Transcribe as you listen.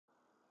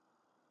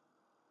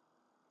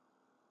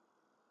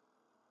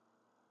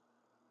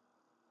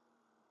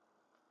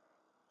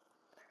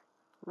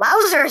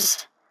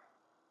Wowzers!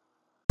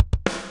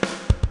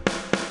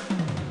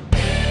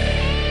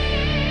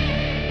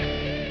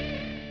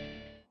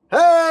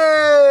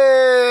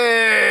 Hey!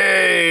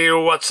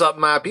 What's up,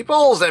 my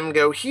peoples?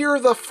 EmGo here,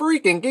 the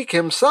freaking geek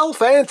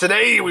himself, and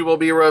today we will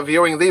be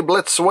reviewing the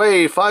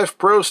Blitzway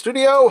 5Pro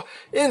Studio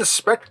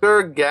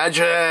Inspector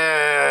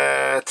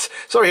Gadget.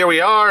 So here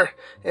we are,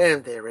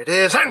 and there it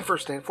is. And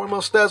first and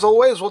foremost, as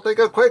always, we'll take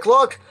a quick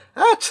look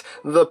at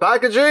the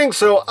packaging.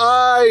 So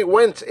I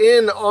went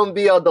in on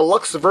the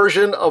deluxe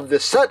version of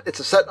this set. It's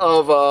a set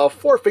of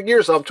 4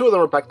 figures. 2 of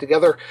them are packed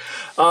together.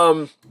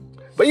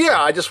 But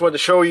yeah, I just wanted to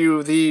show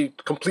you the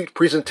complete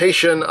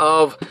presentation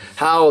of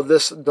how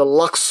this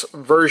deluxe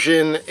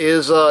version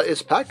is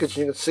packaged.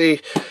 You can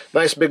see,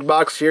 nice big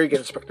box here. You get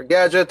Inspector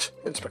Gadget,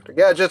 Inspector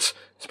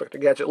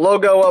Gadget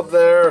logo up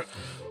there,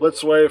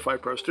 Blitzway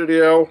 5Pro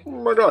Studio,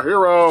 Mega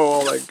Hero,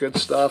 all that good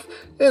stuff.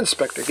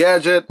 Inspector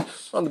Gadget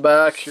on the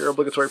back, your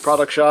obligatory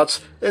product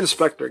shots.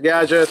 Inspector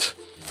Gadget,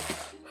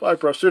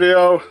 5Pro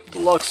Studio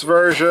Deluxe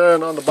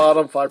version on the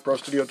bottom, 5Pro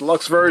Studio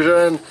Deluxe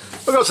version.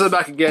 We'll go to the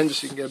back again just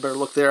so you can get a better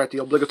look there at the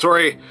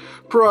obligatory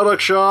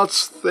product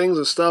shots, things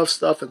and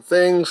stuff and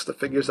things, the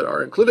figures that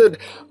are included.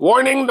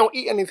 Warning, don't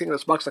eat anything in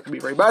this box, that can be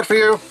very bad for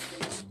you.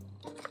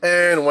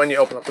 And when you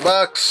open up the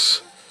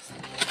box,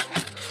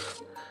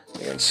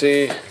 you can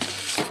see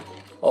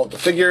all the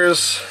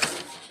figures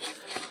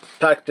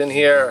packed in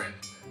here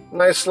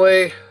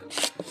nicely.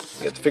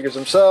 You get the figures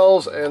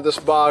themselves, and this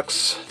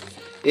box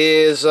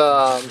is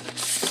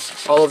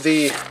all of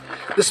the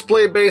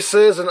display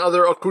bases and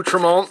other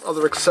accoutrements,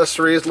 other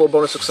accessories, little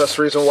bonus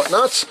accessories and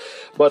whatnot.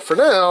 But for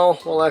now,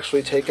 we'll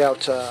actually take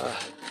out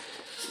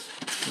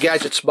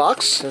Gadget's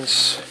box,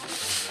 since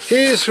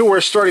he's who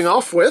we're starting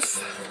off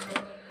with.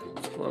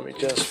 Let me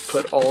just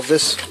put all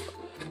this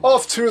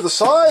off to the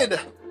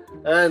side,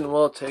 and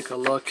we'll take a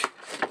look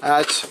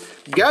at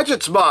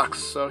Gadget's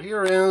box. So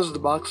here is the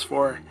box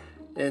for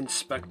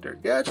Inspector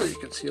Gadget. You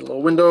can see a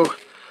little window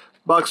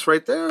box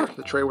right there,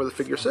 the tray where the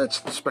figure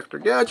sits, Inspector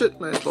Gadget,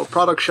 nice little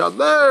product shot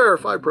there,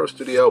 5Pro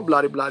Studio,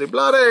 bloody.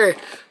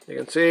 You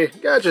can see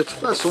Gadget,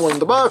 that's the one in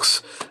the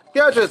box,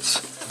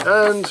 Gadgets,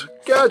 and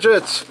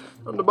Gadgets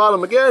on the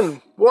bottom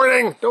again.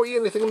 Warning, don't eat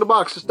anything in the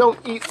box, just don't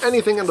eat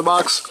anything in the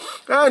box,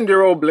 and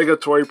your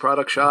obligatory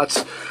product shots.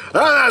 And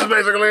that's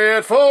basically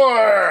it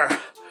for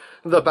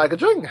the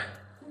packaging.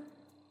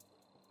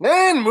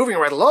 And moving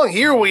right along,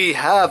 here we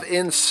have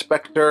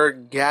Inspector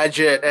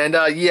Gadget. And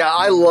yeah,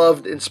 I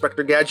loved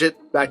Inspector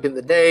Gadget back in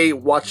the day,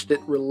 watched it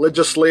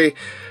religiously.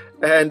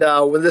 And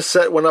when this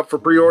set went up for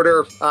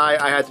pre-order,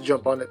 I had to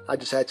jump on it. I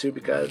just had to,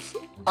 because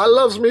I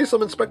loves me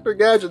some Inspector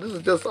Gadget. This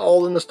is just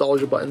all the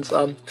nostalgia buttons.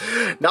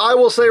 Now, I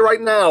will say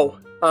right now,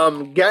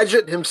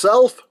 Gadget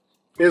himself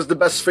is the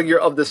best figure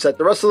of this set.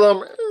 The rest of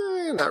them,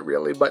 not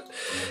really, but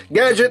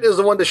Gadget is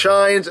the one that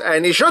shines,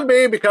 and he should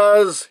be,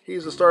 because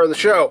he's the star of the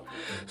show.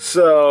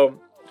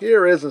 So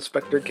here is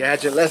Inspector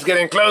Gadget. Let's get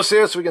in close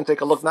here so we can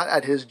take a look not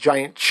at his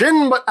giant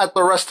chin, but at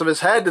the rest of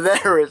his head.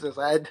 There is his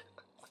head.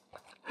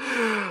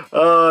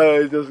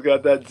 Oh, he just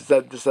got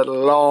that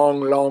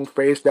long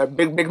face, that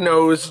big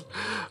nose.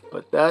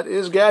 But that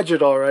is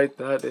Gadget, all right.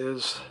 That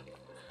is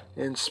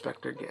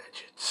Inspector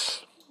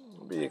Gadget.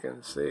 You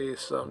can see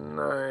some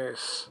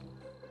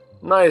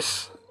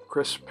nice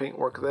crisp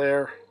paintwork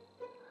there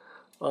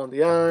on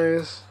the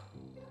eyes,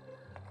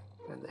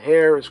 and the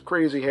hair is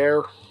crazy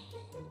hair,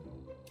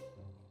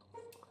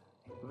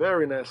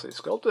 very nicely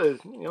sculpted.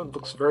 You know, it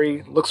looks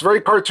very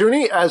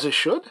cartoony, as it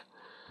should.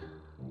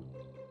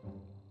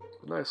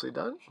 Nicely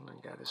done.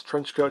 And got his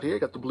trench coat here,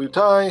 got the blue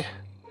tie,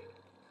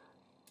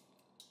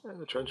 and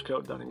the trench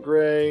coat done in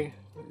gray.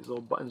 These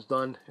little buttons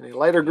done in a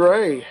lighter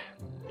gray.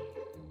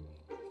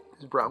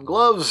 His brown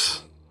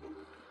gloves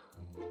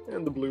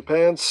and the blue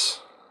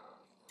pants.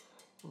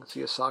 You can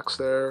see his socks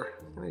there,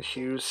 and his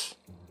shoes.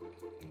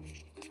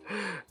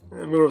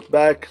 And move up the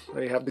back,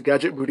 there you have the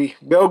Gadget booty.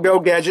 Go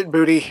Gadget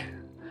booty!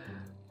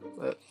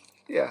 But,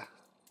 yeah.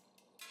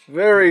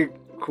 Very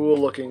cool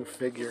looking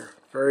figure.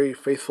 Very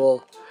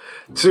faithful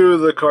to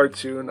the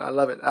cartoon. I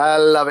love it.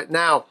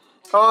 Now,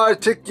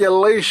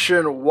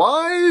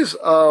 articulation-wise,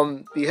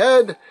 the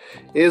head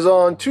is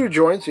on 2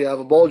 joints. You have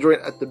a ball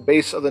joint at the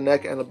base of the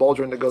neck and a ball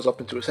joint that goes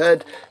up into his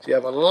head. So you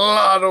have a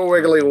lot of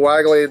wiggly.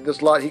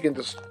 This lot, he can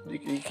do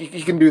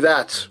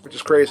that, which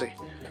is crazy.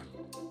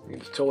 He can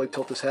just totally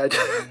tilt his head.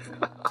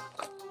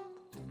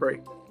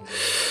 Very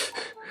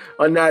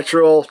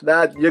unnatural.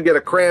 That you'll get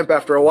a cramp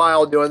after a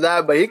while doing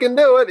that, but he can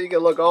do it. He can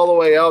look all the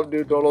way up,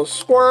 do total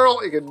squirrel.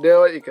 He can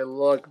do it. He can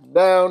look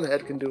down.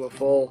 Head can do a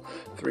full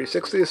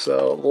 360.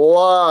 So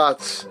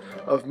lots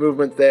of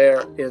movement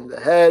there in the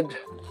head.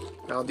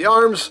 Now the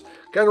arms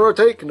can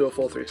rotate, can do a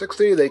full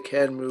 360. They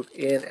can move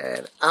in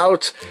and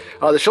out.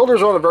 The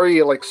shoulders are on a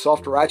very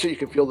soft ratchet. You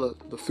can feel the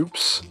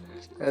thoops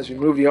as you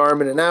move the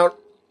arm in and out.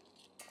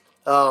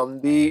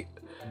 The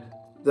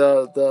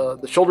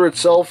shoulder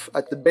itself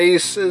at the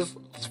base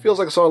feels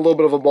like it's on a little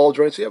bit of a ball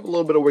joint, so you have a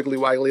little bit of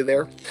wiggly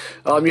there.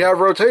 You have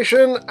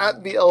rotation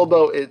at the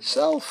elbow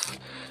itself,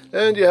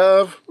 and you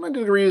have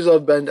 90 degrees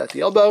of bend at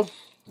the elbow.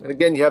 And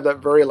again, you have that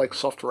very like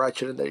soft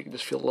ratchet in there. You can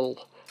just feel a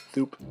little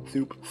thoop,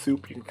 thoop,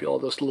 thoop. You can feel all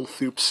those little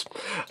thoops.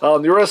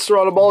 The wrists are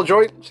on a ball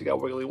joint, so you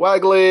got wiggly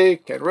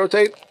waggly, can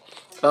rotate.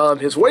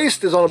 His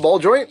waist is on a ball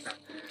joint.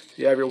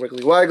 You have your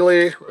wiggly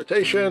waggly,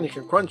 rotation, you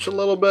can crunch a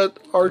little bit,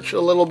 arch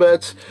a little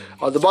bit.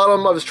 The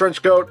bottom of his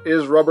trench coat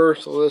is rubber,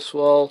 so this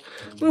will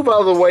move out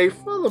of the way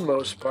for the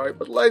most part,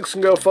 but legs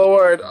can go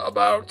forward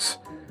about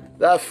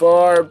that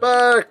far,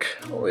 back,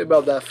 only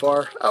about that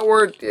far.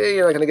 Outward, yeah,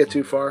 you're not going to get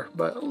too far,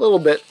 but a little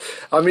bit.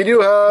 You do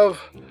have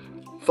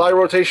thigh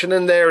rotation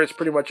in there, it's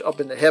pretty much up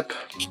in the hip.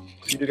 So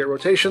you do get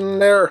rotation in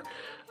there.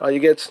 You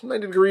get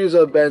 90 degrees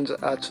of bend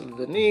at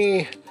the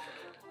knee,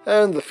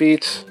 and the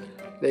feet.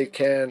 They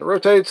can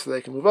rotate, so they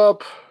can move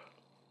up,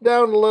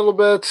 down a little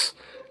bit,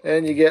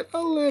 and you get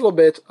a little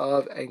bit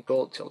of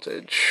ankle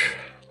tiltage.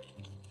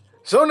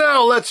 So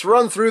now let's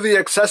run through the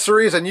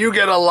accessories, and you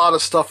get a lot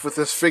of stuff with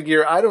this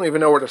figure. I don't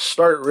even know where to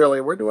start, really.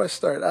 Where do I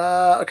start?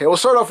 Okay, we'll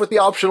start off with the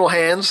optional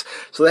hands.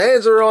 So the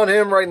hands that are on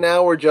him right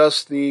now are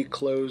just the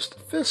closed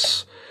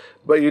fists,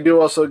 but you do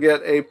also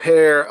get a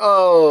pair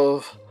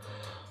of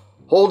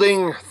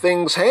holding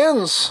things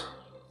hands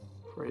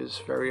for his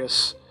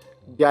various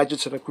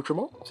gadgets and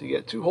accoutrements. So you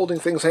get 2 holding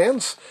things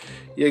hands.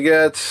 You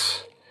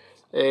get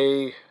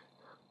a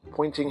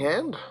pointing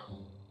hand.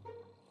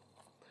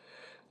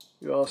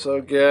 You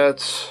also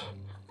get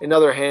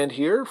another hand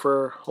here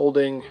for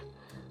holding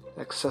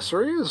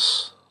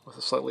accessories with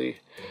a slightly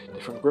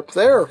different grip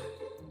there.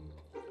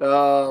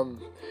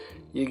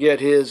 You get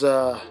his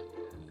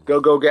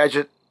Go-Go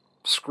Gadget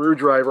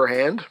screwdriver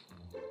hand.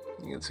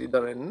 You can see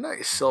done in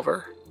nice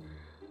silver.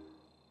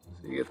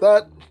 So you get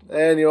that,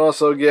 and you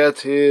also get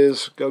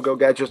his Go-Go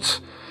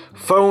Gadget's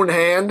phone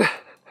hand,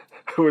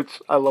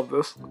 which I love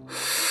this.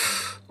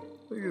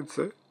 You can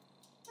see.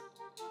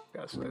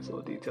 Got some nice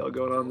little detail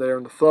going on there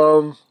in the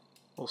thumb.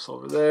 A little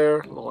silver there,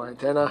 a little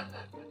antenna.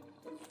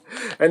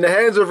 And the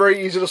hands are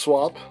very easy to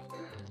swap.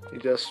 You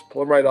just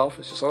pull them right off.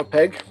 It's just on a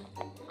peg.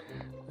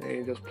 And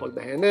you just plug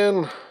the hand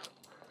in.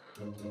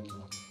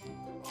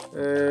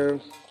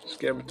 And just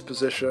get them into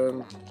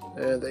position.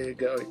 And there you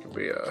go. You can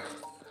be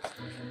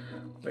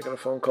making a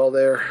phone call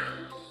there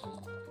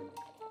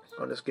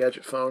on this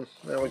gadget phone.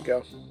 There we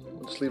go.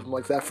 We'll just leave them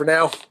like that for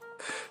now.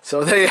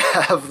 So there you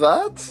have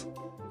that.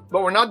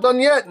 But we're not done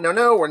yet.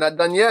 No, we're not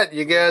done yet.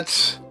 You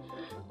get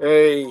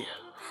a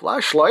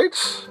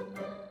flashlight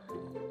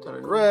done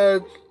in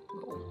red,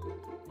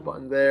 little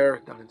button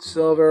there, done in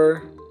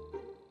silver,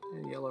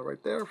 and yellow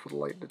right there for the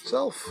light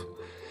itself.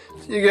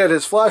 So you get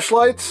his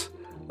flashlight.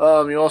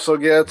 You also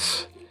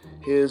get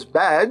his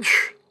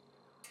badge.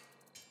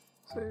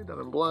 See, done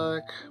in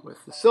black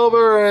with the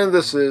silver, and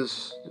this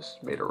is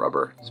just made of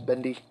rubber. It's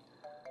bendy.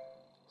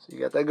 So you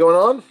got that going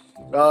on.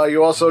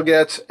 You also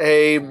get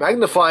a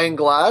magnifying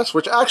glass,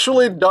 which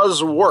actually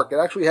does work. It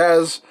actually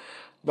has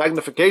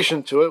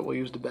magnification to it. We'll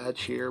use the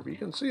badge here, but you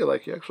can see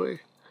like it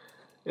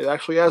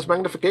actually has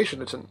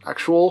magnification. It's an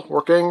actual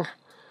working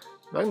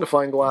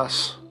magnifying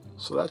glass.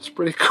 So that's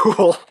pretty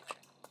cool.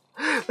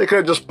 They could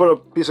have just put a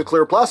piece of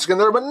clear plastic in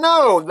there, but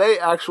no, they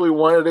actually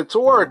wanted it to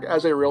work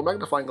as a real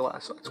magnifying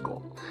glass. So that's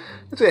cool.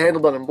 It's a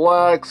handle done in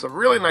black, some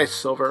really nice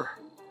silver.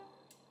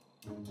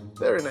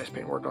 Very nice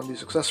paintwork on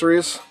these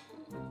accessories.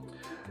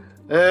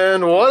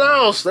 And what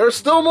else? There's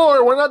still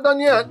more. We're not done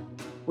yet.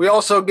 We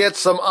also get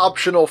some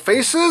optional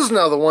faces.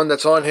 Now the one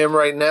that's on him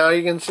right now,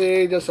 you can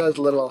see, just has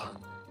a little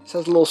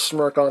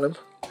smirk on him.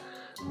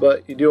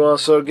 But you do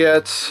also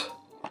get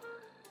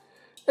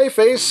a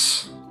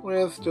face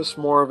with just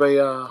more of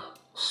a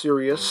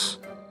serious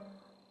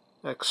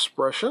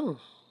expression.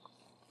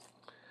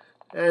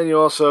 And you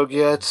also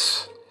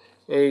get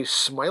a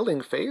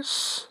smiling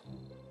face.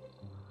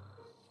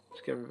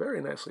 It's getting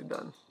very nicely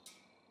done.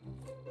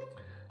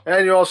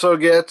 And you also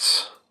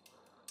get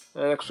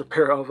an extra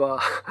pair of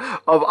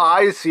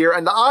eyes here.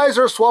 And the eyes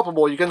are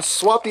swappable. You can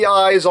swap the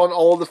eyes on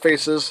all of the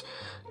faces.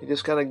 You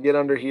just kind of get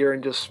under here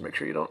and just make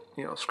sure you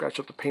don't, scratch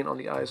up the paint on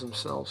the eyes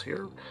themselves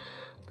here.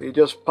 But you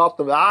just pop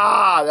them.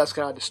 That's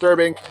kind of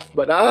disturbing.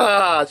 But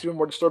it's even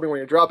more disturbing when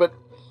you drop it.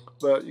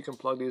 But you can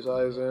plug these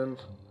eyes in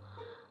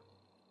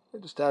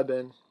and just tab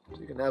in. So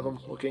you can have them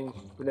looking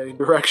in any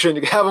direction.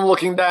 You can have them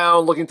looking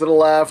down, looking to the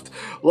left,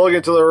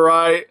 looking to the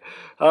right.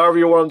 However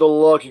you want them to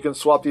look, you can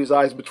swap these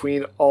eyes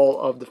between all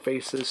of the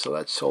faces. So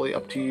that's totally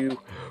up to you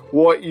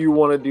what you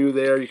want to do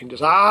there. You can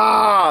just,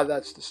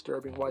 that's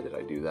disturbing. Why did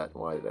I do that?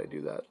 Why did I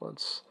do that? I'm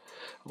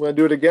going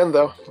to do it again,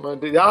 though. I'm going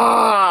to do,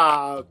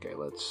 okay,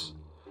 let's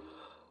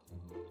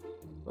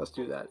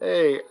do that.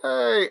 Hey,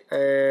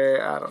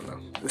 I don't know.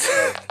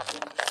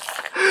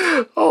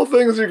 All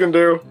things you can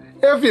do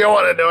if you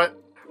want to do it.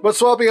 But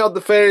swapping out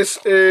the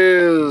face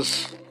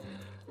is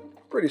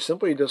pretty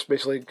simple. You just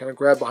basically kind of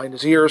grab behind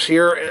his ears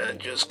here and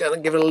just kind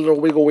of give it a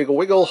little wiggle, wiggle,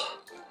 wiggle.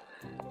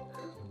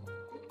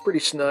 Pretty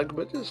snug,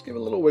 but just give it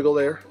a little wiggle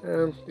there,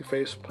 and your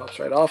face pops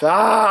right off.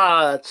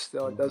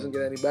 It doesn't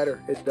get any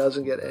better. It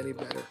doesn't get any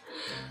better.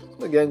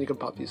 Again, you can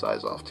pop these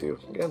eyes off too.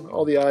 Again,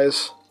 all the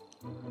eyes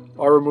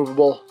are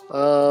removable.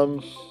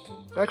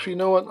 Actually, you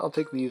know what? I'll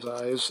take these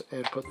eyes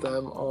and put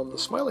them on the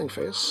smiling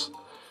face.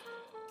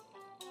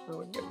 There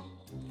we go.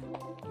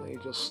 Then you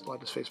just slide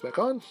his face back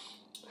on.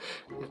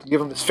 You have to give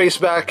him his face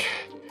back.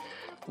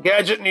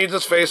 Gadget needs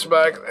his face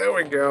back. There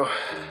we go.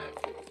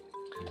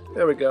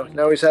 There we go.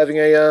 Now he's having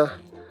a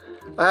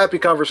happy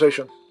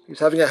conversation. He's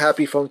having a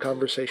happy phone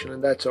conversation,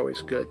 and that's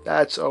always good.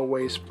 That's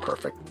always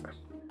perfect.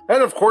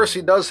 And of course,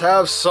 he does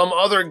have some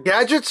other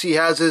gadgets. He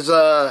has his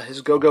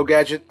Go-Go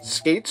Gadget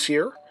skates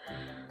here.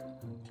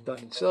 Done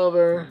in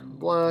silver,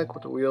 black,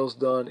 with the wheels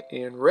done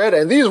in red.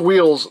 And these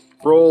wheels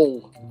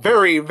roll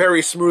very,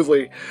 very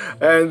smoothly.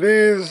 And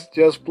these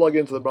just plug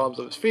into the bottoms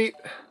of his feet,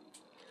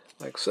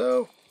 like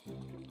so.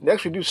 They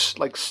actually do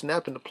like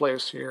snap into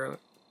place here.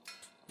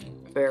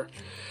 There.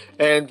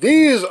 And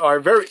these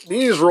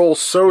roll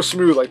so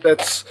smooth. Like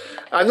that's,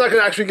 I'm not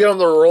gonna actually get them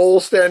to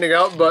roll standing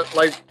up, but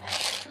like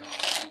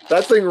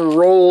that thing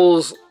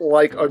rolls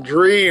like a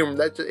dream.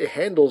 It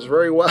handles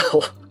very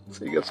well.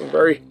 So you get some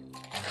very,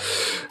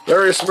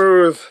 very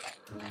smooth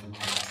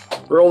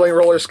rolling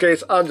roller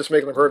skates. I'm just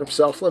making him hurt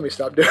himself. Let me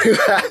stop doing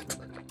that.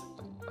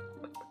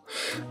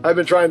 I've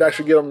been trying to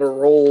actually get him to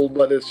roll,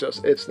 but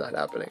it's not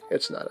happening.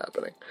 It's not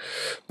happening.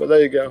 But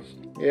there you go.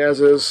 He has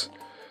his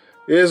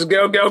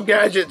Go-Go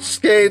Gadget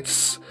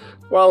skates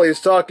while he's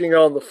talking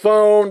on the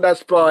phone.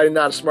 That's probably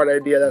not a smart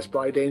idea. That's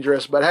probably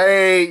dangerous. But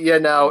hey, you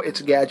know,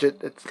 it's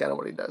Gadget. It's kind of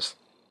what he does.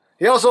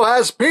 He also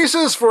has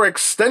pieces for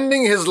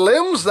extending his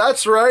limbs.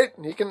 That's right.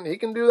 He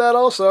can do that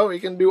also. He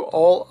can do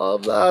all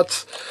of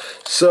that.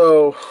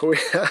 So we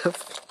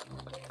have...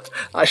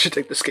 I should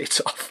take the skates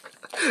off.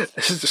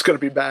 This is just going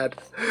to be bad.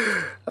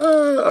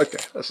 Okay,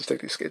 let's just take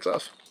these skates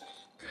off.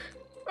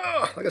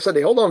 Like I said,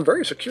 they hold on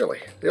very securely.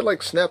 They're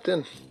like snapped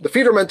in. The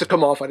feet are meant to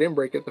come off. I didn't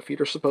break it. The feet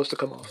are supposed to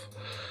come off.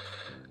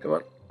 Come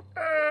on.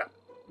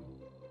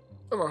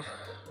 Come on.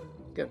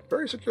 Again,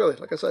 very securely,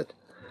 like I said.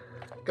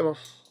 Come on.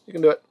 You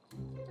can do it.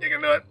 You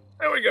can do it.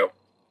 There we go.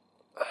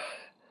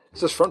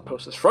 It's this front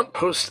post. This front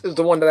post is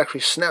the one that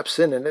actually snaps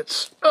in, and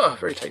it's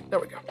very tight. There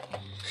we go.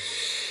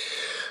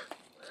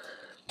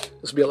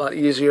 This will be a lot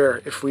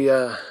easier if we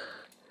can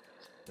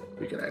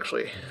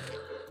actually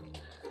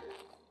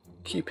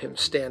keep him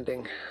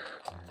standing.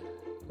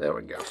 There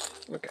we go.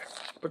 Okay.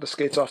 Put the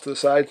skates off to the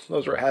side.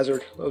 Those are a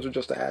hazard. Those are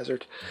just a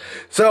hazard.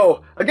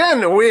 So,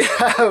 again, we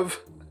have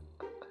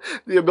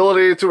the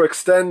ability to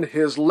extend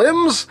his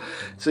limbs.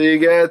 So you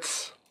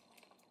get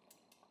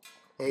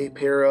a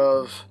pair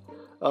of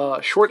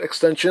short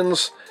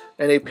extensions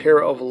and a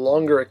pair of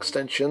longer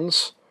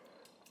extensions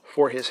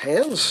for his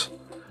hands.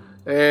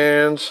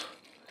 And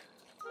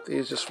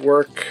these just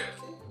work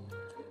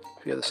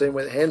the same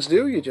way the hands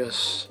do. You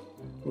just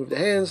move the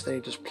hands, then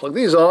you just plug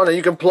these on, and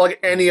you can plug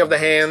any of the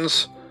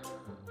hands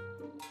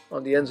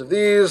on the ends of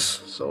these.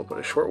 So we'll put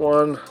a short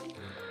one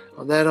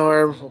on that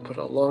arm, we'll put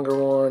a longer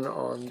one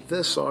on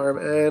this arm,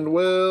 and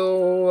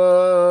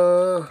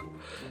we'll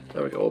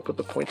there we go, we'll put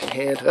the pointing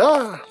hand,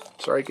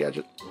 sorry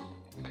Gadget,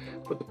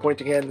 put the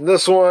pointing hand in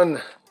this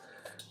one.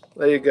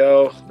 There you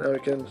go. Now we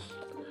can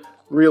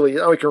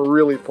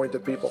really point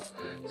at people.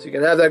 So you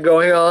can have that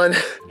going on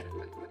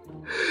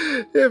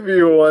if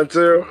you want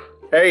to.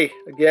 Hey,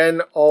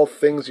 again, all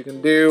things you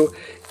can do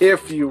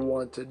if you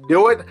want to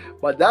do it.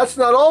 But that's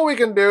not all we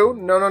can do.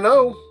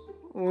 No.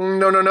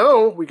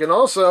 We can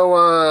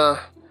also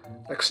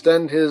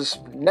extend his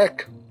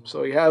neck.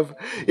 So you have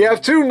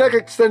two neck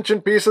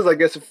extension pieces. I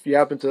guess if you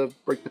happen to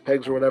break the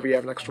pegs or whatever, you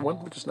have an extra one,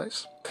 which is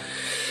nice.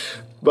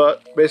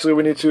 But basically,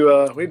 we need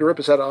to rip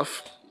his head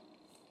off.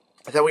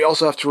 And then we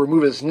also have to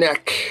remove his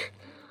neck.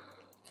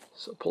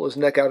 So pull his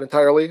neck out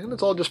entirely, and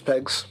it's all just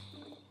pegs.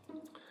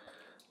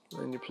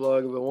 Then you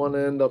plug the one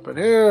end up in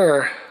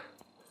here,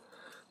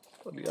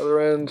 plug the other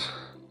end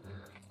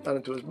down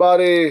into his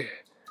body,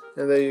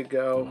 and there you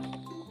go.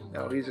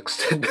 Now he's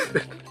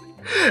extended.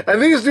 And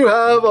these do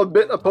have a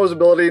bit of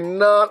posability,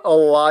 not a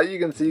lot. You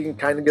can see you can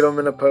kind of get them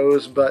in a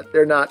pose, but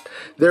they're not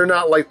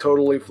like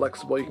totally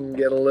flexible. You can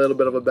get a little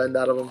bit of a bend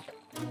out of them.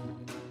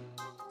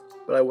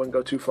 But I wouldn't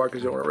go too far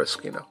because you don't want to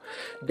risk,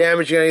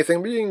 damaging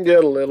anything. But you can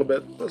get a little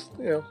bit, just,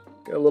 get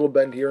a little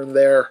bend here and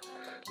there.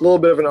 A little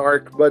bit of an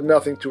arc, but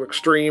nothing too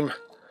extreme.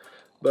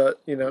 But,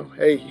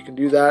 hey, you can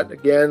do that.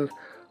 Again,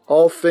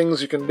 all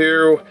things you can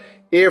do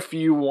if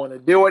you want to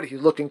do it.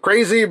 He's looking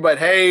crazy, but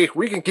hey,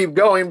 we can keep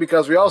going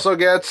because we also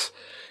get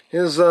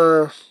his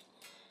some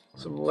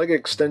leg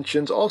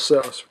extensions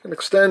also. So we can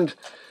extend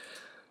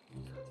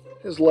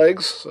his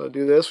legs. So to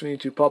do this, we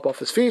need to pop off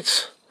his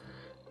feet.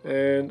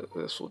 And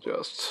this will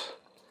just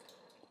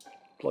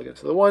plug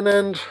into the one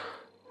end.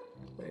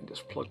 And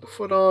just plug the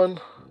foot on.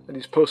 And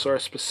these posts are a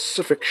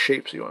specific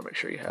shape, so you want to make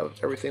sure you have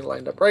everything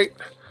lined up right.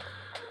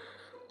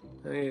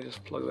 And you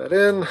just plug that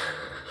in.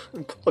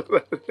 And plug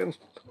that in.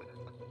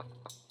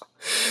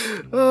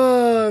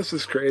 This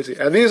is crazy.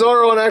 And these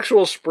are on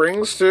actual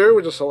springs too,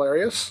 which is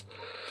hilarious.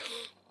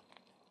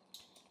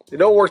 They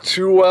don't work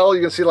too well.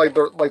 You can see like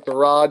the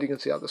rod. You can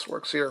see how this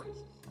works here.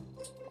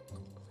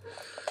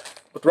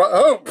 But the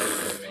rod,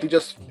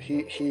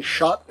 he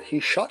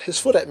shot his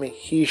foot at me.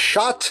 He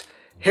shot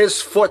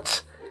his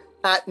foot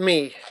at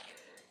me.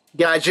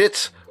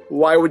 Gadget,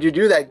 why would you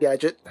do that,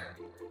 Gadget?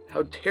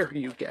 How dare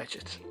you,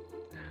 Gadget?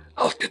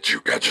 I'll get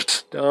you,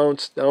 Gadget.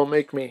 Don't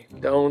make me.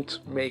 Don't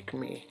make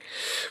me.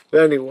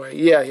 But anyway,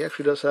 yeah, he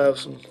actually does have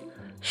some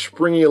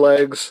springy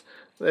legs.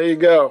 There you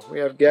go. We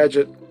have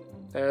Gadget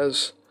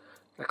as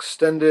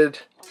extended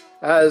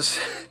as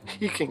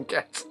he can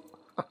get.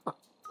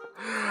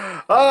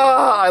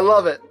 I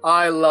love it.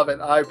 I love it.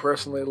 I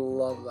personally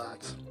love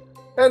that.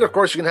 And of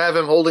course, you can have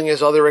him holding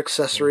his other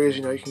accessories.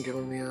 You know, you can give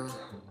him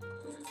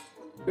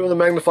the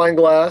magnifying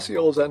glass. He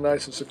holds that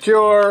nice and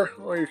secure.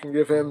 Or you can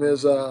give him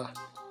his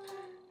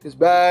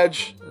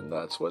badge, and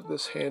that's what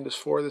this hand is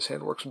for. This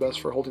hand works best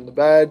for holding the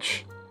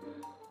badge.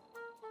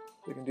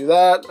 You can do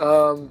that.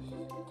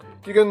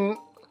 You can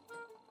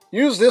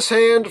use this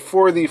hand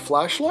for the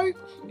flashlight.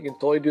 You can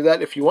totally do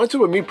that if you want to.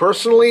 But me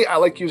personally, I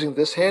like using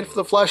this hand for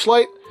the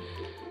flashlight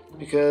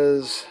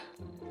because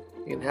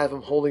you can have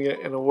him holding it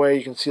in a way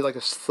you can see like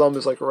his thumb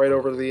is like right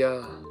over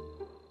the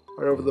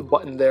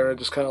button there, and it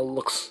just kind of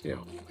looks, you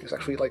know, he's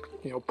actually like,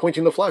 you know,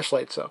 pointing the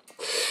flashlight. So,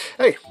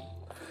 hey,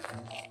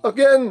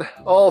 again,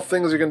 all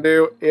things you can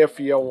do if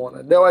you want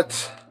to do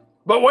it.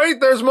 But wait,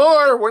 there's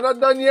more. We're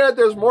not done yet.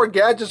 There's more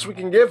gadgets we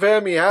can give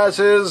him. He has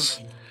his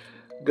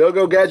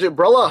Go-Go Gadget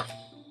umbrella.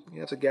 He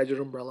has a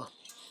gadget umbrella.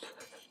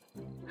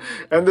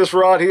 And this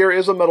rod here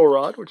is a metal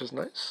rod, which is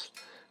nice.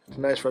 It's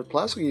a nice red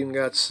plastic. You even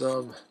got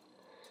some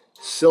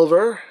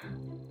silver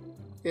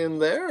in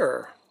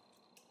there.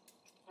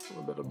 A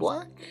little bit of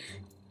black.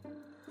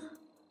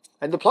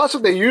 And the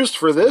plastic they used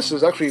for this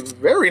is actually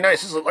very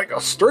nice. This is like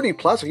a sturdy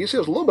plastic. You see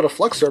there's a little bit of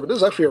flex there, but this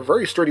is actually a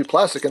very sturdy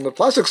plastic. And the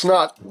plastic's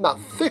not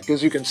thick,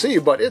 as you can see,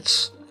 but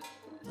it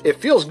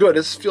feels good.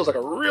 It feels like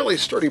a really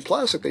sturdy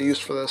plastic they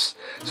used for this.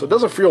 So it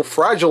doesn't feel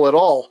fragile at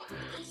all.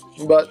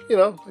 But, you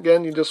know,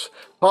 again, you just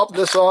pop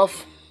this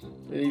off,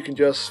 and you can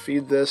just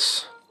feed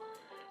this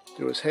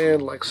to his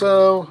hand like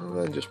so, and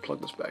then just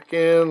plug this back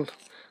in.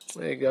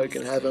 There you go. You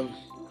can have him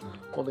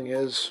holding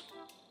his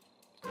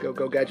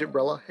Go-Go Gadget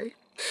umbrella. Hey,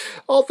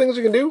 all things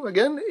you can do,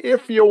 again,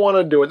 if you want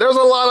to do it. There's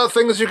a lot of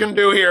things you can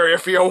do here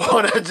if you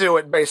want to do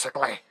it,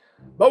 basically.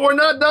 But we're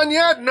not done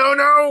yet.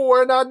 No,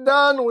 we're not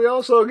done. We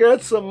also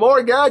get some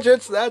more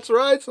gadgets. That's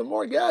right, some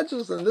more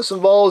gadgets. And this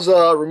involves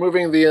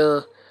removing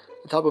the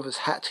top of his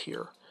hat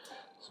here.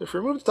 So if you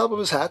remove the top of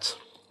his hat,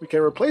 we can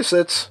replace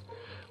it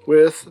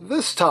with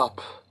this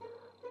top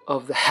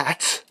of the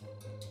hat.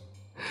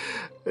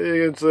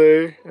 You can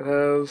see it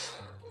has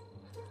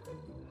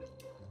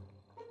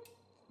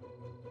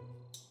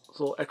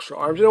little extra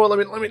arms. You know what?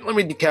 Let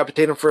me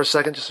decapitate him for a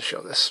second just to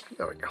show this.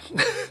 There we go.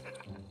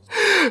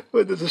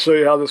 But just to show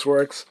you how this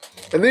works.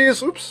 And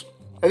these, oops,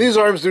 and these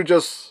arms they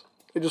just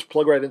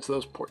plug right into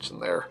those ports in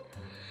there.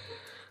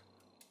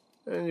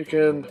 And you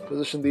can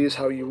position these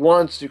how you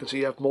want. So you can see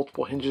you have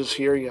multiple hinges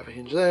here. You have a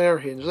hinge there,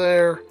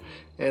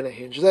 and a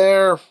hinge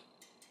there. So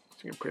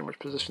you can pretty much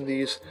position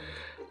these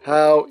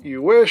how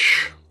you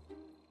wish.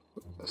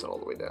 That's not all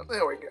the way down.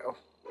 There we go.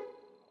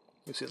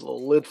 You see the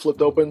little lid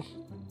flipped open.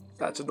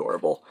 That's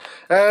adorable.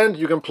 And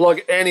you can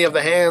plug any of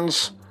the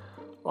hands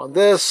on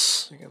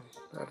this. You can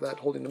have that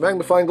holding the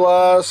magnifying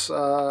glass.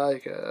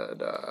 You could,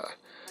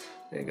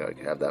 there you go. You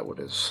can have that with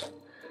his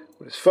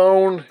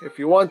phone if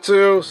you want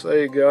to. So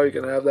there you go. You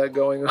can have that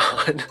going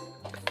on.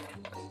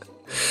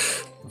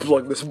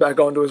 Plug this back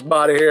onto his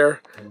body here.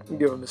 And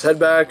give him his head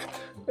back.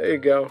 There you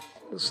go.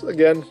 This,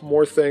 again,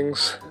 more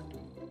things.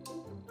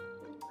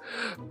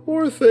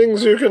 More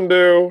things you can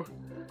do.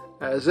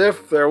 As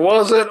if there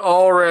wasn't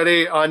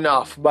already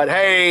enough. But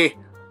hey,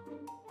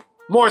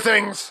 more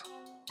things.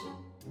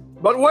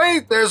 But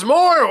wait, there's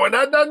more. We're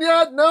not done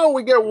yet. No,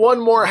 we get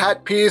one more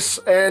hat piece,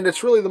 and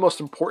it's really the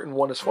most important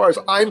one as far as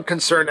I'm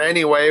concerned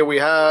anyway. We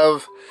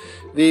have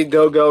the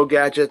Go-Go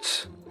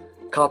Gadget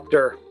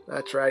Copter.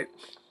 That's right.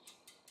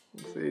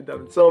 See,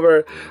 done in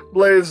silver.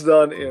 Blades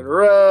done in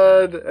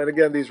red. And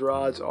again, these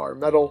rods are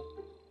metal.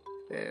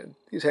 And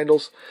these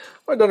handles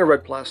are done in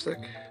red plastic.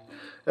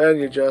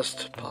 And you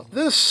just pop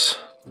this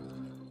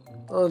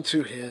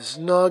onto his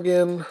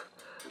noggin,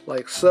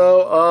 like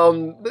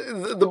so.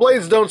 The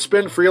blades don't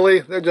spin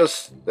freely. They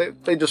just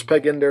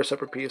peg in their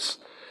separate piece.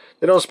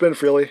 They don't spin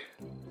freely.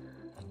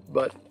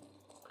 But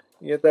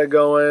you get that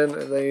going,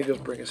 and then you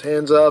just bring his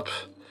hands up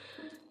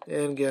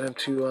and get him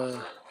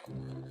to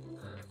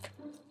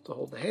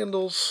hold the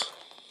handles,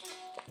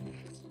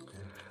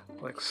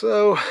 like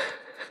so.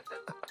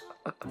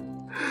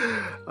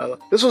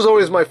 This was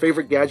always my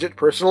favorite gadget,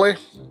 personally.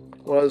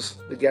 Was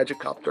the Gadget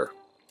Copter.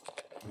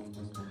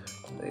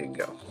 There you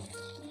go.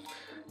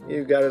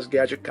 You got his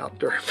Gadget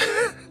Copter.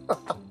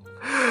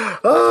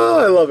 Oh,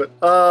 I love it.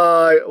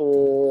 I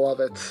love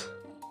it.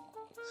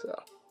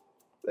 So,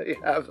 there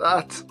you have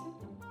that.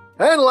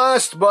 And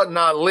last but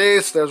not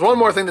least, there's one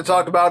more thing to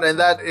talk about, and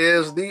that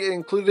is the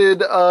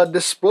included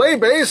display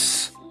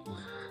base.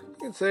 You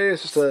can see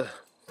it's just a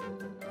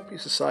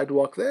piece of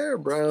sidewalk there,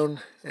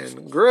 brown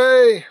and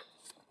gray.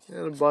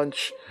 And a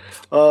bunch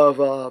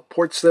of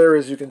ports there,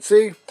 as you can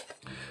see.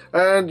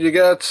 And you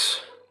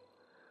get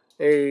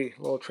a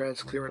little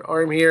transparent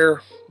arm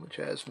here, which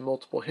has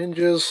multiple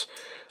hinges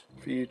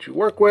for you to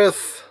work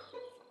with.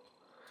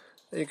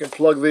 And you can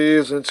plug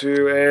these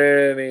into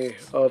any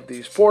of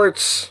these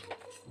ports.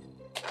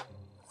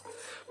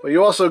 But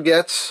you also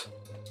get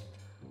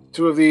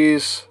two of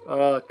these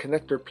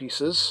connector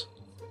pieces.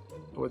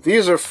 What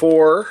these are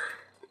for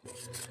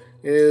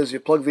is you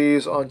plug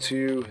these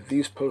onto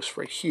these posts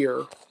right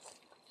here.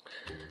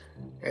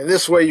 And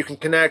this way you can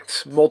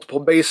connect multiple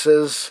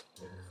bases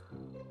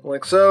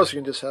like so. So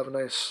you can just have a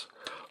nice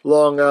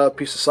long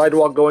piece of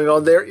sidewalk going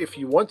on there if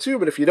you want to.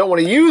 But if you don't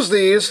want to use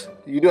these,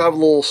 you do have a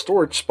little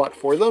storage spot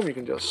for them. You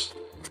can just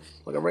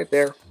plug them right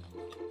there.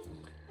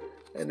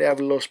 And they have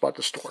a little spot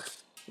to store,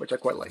 which I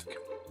quite like.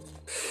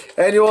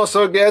 And you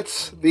also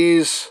get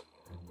these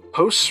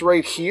posts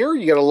right here.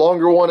 You get a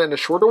longer one and a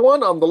shorter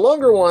one. On the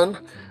longer one,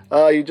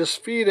 you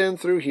just feed in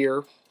through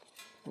here.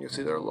 You can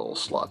see there are little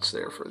slots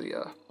there for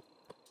the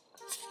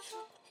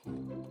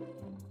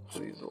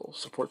these little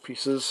support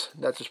pieces.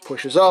 That just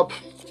pushes up.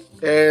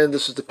 And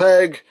this is the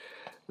peg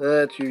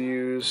that you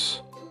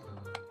use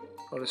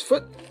on his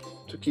foot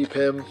to keep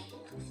him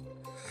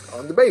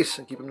on the base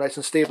and keep him nice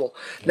and stable.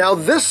 Now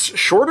this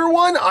shorter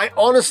one, I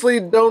honestly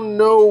don't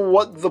know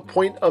what the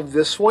point of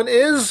this one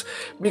is,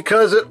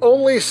 because it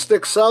only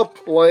sticks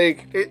up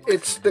like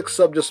it sticks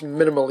up just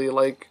minimally,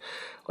 like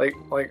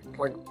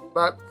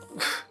that.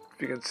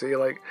 If you can see,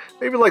 like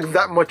maybe like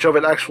that much of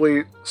it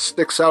actually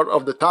sticks out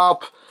of the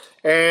top,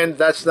 and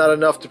that's not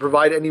enough to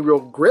provide any real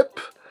grip.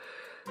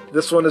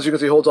 This one, as you can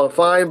see, holds on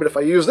fine, but if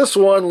I use this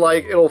one,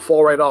 like it'll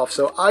fall right off.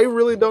 So I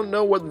really don't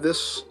know what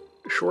this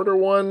shorter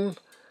one,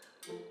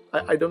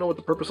 I don't know what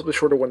the purpose of the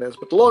shorter one is,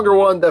 but the longer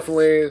one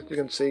definitely, you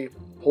can see,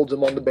 holds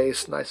him on the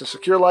base nice and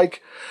secure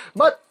like.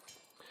 But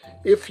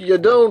if you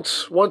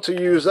don't want to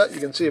use that,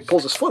 you can see it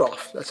pulls his foot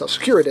off. That's how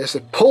secure it is.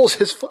 It pulls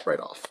his foot right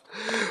off.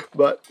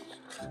 But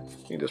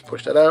you can just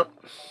push that out,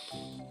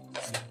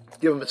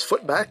 give him his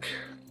foot back.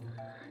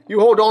 You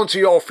hold on to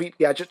your feet,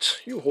 Gadget.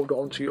 You hold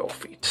on to your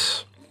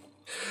feet.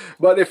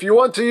 But if you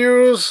want to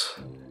use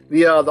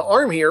the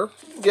arm here,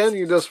 again,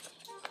 you just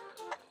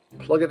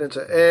plug it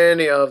into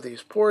any of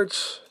these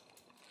ports.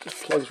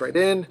 Just plugs right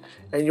in.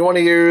 And you want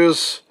to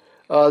use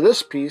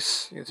this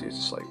piece. You can see it's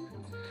just like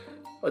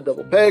a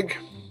double peg.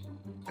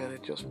 And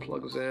it just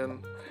plugs in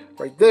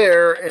right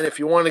there. And if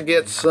you want to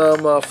get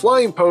some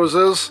flying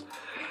poses,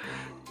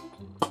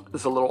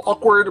 it's a little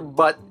awkward,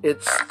 but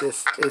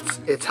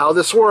it's how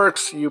this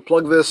works. You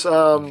plug this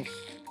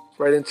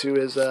right into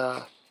his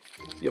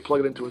you plug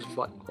it into his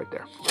butt right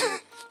there.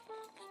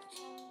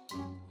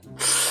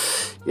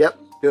 Yep,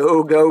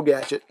 go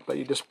Gadget, but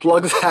you just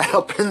plug that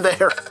up in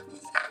there.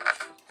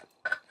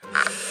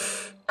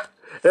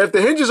 And if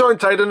the hinges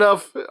aren't tight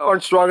enough,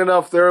 aren't strong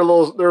enough, there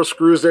are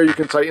screws there you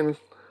can tighten.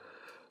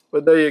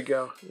 But there you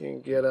go.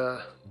 You can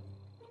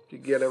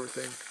get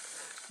everything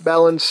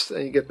balanced,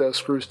 and you get those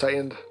screws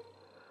tightened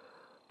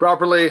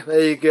properly.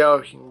 There you go.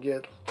 You can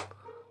get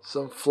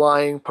some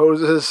flying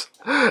poses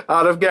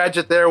out of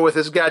Gadget there with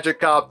his Gadget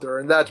Copter,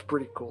 and that's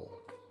pretty cool.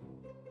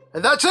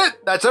 And that's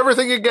it. That's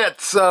everything you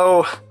get.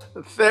 So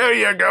there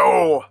you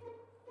go.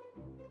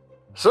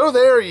 So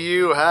there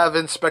you have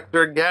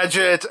Inspector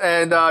Gadget,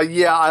 and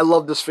yeah, I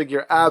love this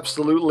figure.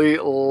 Absolutely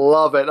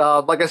love it.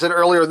 Like I said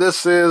earlier,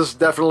 this is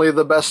definitely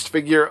the best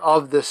figure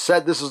of this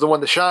set. This is the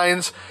one that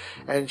shines,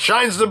 and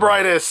shines the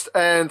brightest,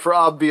 and for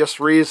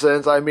obvious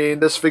reasons. I mean,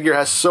 this figure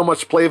has so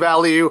much play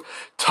value,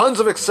 tons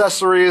of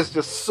accessories,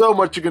 just so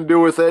much you can do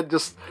with it.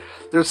 Just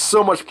there's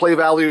so much play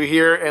value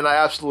here, and I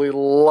absolutely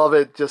love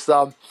it. Just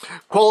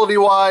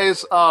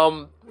quality-wise,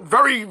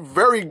 very,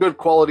 very good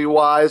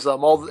quality-wise.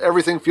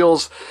 Everything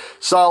feels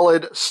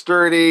solid,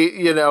 sturdy.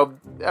 You know,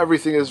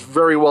 everything is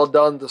very well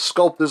done. The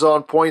sculpt is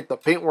on point. The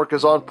paintwork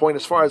is on point,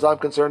 as far as I'm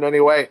concerned.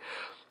 Anyway,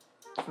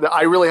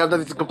 I really have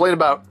nothing to complain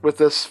about with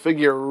this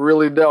figure.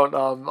 Really don't.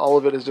 All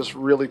of it is just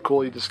really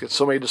cool. You just get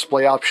so many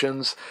display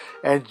options,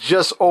 and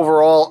just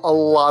overall a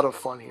lot of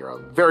fun here. A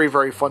very,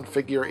 very fun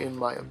figure in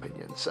my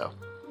opinion. So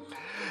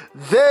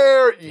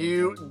there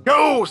you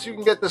go. So you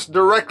can get this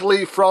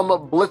directly from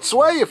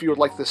Blitzway if you would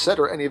like this set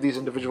or any of these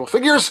individual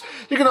figures.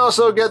 You can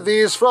also get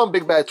these from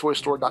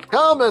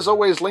BigBadToyStore.com, as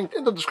always linked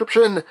in the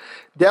description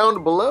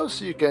down below,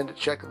 so you can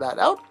check that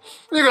out.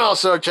 You can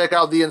also check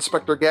out the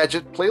Inspector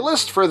Gadget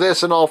playlist for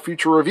this and all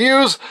future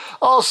reviews,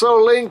 also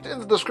linked in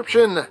the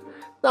description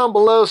down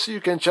below, so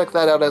you can check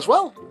that out as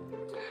well.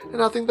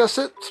 And I think that's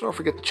it. So don't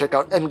forget to check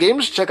out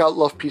EmGo's, check out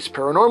Love Peace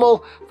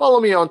Paranormal, follow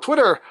me on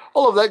Twitter,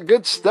 all of that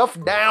good stuff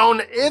down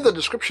in the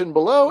description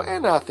below.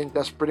 And I think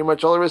that's pretty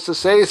much all there is to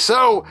say.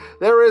 So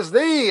there is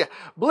the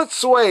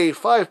Blitzway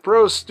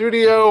 5Pro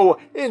Studio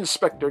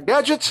Inspector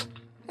Gadget.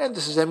 And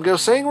this is EmGo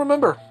saying,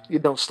 remember, you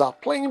don't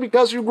stop playing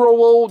because you grow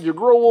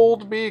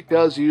old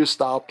because you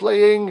stop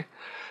playing.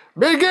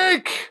 Be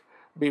geek,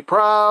 be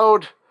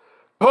proud,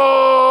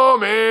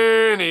 palm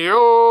in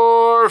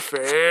your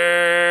face.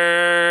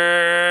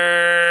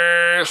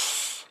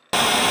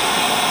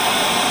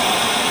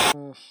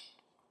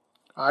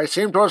 I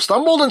seem to have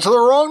stumbled into the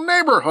wrong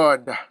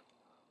neighborhood.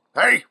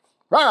 Hey,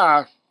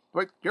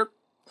 wait, you're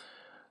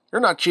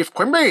not Chief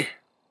Quimby?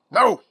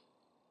 No.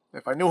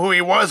 If I knew who he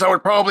was, I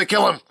would probably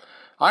kill him.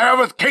 I have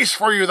a case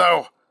for you,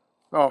 though.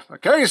 Oh, a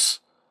case?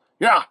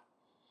 Yeah.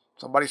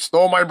 Somebody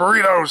stole my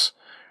burritos,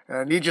 and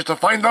I need you to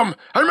find them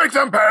and make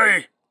them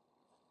pay.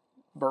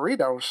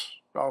 Burritos?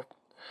 Oh,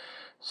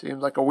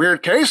 seems like a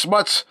weird case,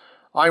 but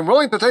I'm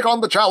willing to take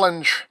on the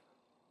challenge.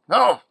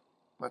 No,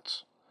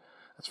 that's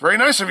very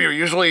nice of you.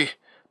 Usually,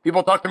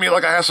 people talk to me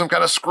like I have some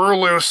kind of screw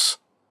loose.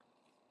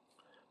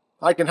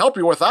 I can help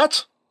you with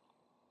that.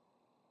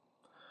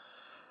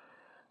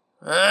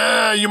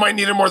 You might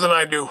need it more than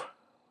I do.